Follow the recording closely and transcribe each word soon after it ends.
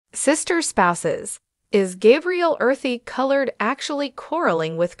Sister spouses. Is Gabriel Earthy colored actually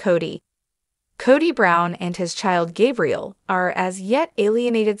quarreling with Kody? Kody Brown and his child Gabriel are as yet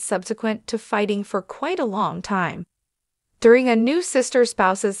alienated subsequent to fighting for quite a long time. During a new Sister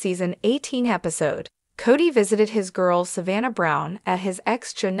Spouses Season 18 episode, Kody visited his girl Savannah Brown at his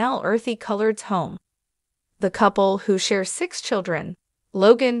ex Janelle Earthy Colored's home. The couple, who share 6 children,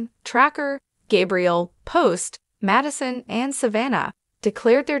 Logan, Tracker, Gabriel, Post, Madison, and Savannah,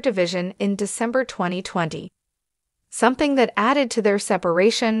 declared their division in December 2020. Something that added to their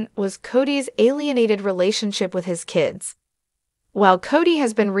separation was Kody's alienated relationship with his kids. While Kody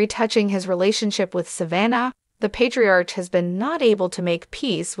has been retouching his relationship with Savannah, the patriarch has been not able to make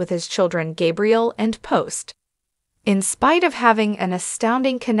peace with his children Gabriel and Post. In spite of having an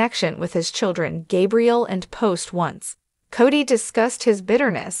astounding connection with his children Gabriel and Post once, Kody discussed his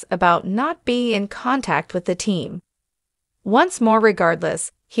bitterness about not being in contact with the team. Once more,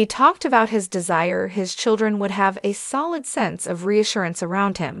 regardless, he talked about his desire his children would have a solid sense of reassurance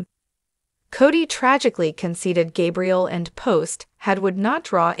around him. Kody tragically conceded Gabriel and Post would not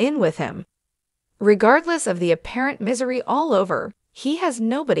draw in with him. Regardless of the apparent misery all over, he has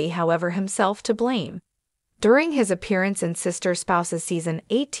nobody, however, himself to blame. During his appearance in Sister Spouses Season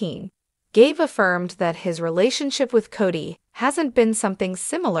 18, Gabe affirmed that his relationship with Kody hasn't been something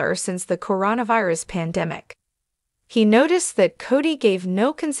similar since the coronavirus pandemic. He noticed that Kody gave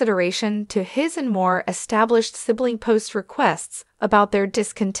no consideration to his and more established sibling Post requests about their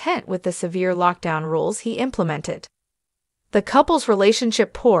discontent with the severe lockdown rules he implemented. The couple's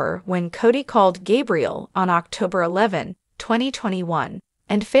relationship poor when Kody called Gabriel on October 11, 2021,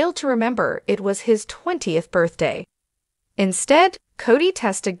 and failed to remember it was his 20th birthday. Instead, Kody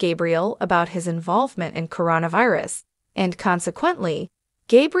tested Gabriel about his involvement in coronavirus, and consequently,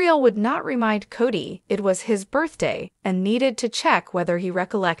 Gabriel would not remind Kody it was his birthday and needed to check whether he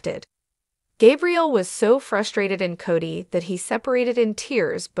recollected. Gabriel was so frustrated in Kody that he separated in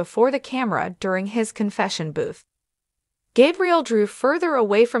tears before the camera during his confession booth. Gabriel drew further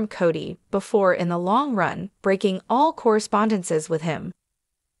away from Kody before, in the long run, breaking all correspondences with him.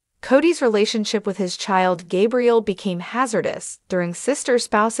 Kody's relationship with his child Gabriel became hazardous during Sister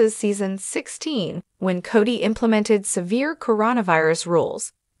Spouses Season 16 when Kody implemented severe coronavirus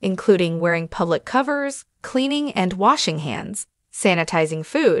rules, including wearing public covers, cleaning and washing hands, sanitizing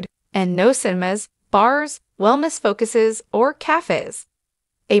food, and no cinemas, bars, wellness focuses, or cafes.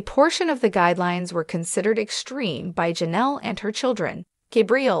 A portion of the guidelines were considered extreme by Janelle and her children,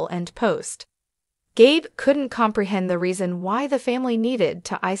 Gabriel and Post. Gabe couldn't comprehend the reason why the family needed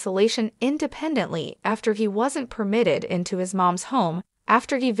to isolation independently after he wasn't permitted into his mom's home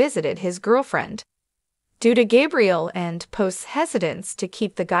after he visited his girlfriend. Due to Gabriel and Post's hesitance to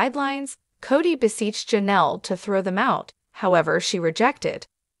keep the guidelines, Kody beseeched Janelle to throw them out, however she rejected.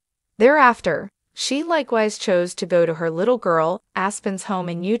 Thereafter, she likewise chose to go to her little girl Aspen's home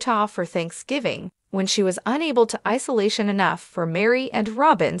in Utah for Thanksgiving when she was unable to isolation enough for Mary and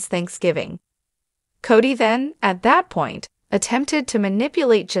Robin's Thanksgiving. Kody then, at that point, attempted to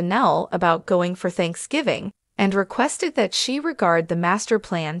manipulate Janelle about going for Thanksgiving and requested that she regard the master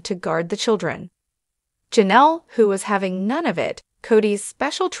plan to guard the children. Janelle, who was having none of it, Kody's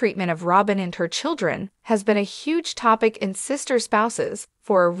special treatment of Robin and her children has been a huge topic in Sister Spouses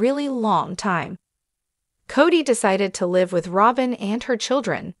for a really long time. Kody decided to live with Robin and her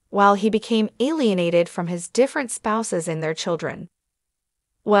children while he became alienated from his different spouses and their children.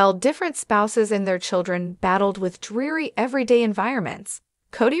 While different spouses and their children battled with dreary everyday environments,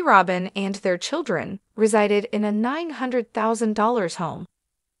 Kody, Robin, and their children resided in a $900,000 home.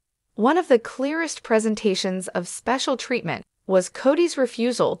 One of the clearest presentations of special treatment was Kody's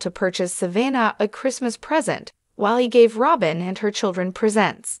refusal to purchase Savannah a Christmas present while he gave Robin and her children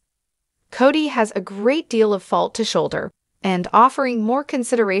presents. Kody has a great deal of fault to shoulder, and offering more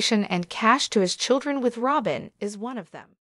consideration and cash to his children with Robin is one of them.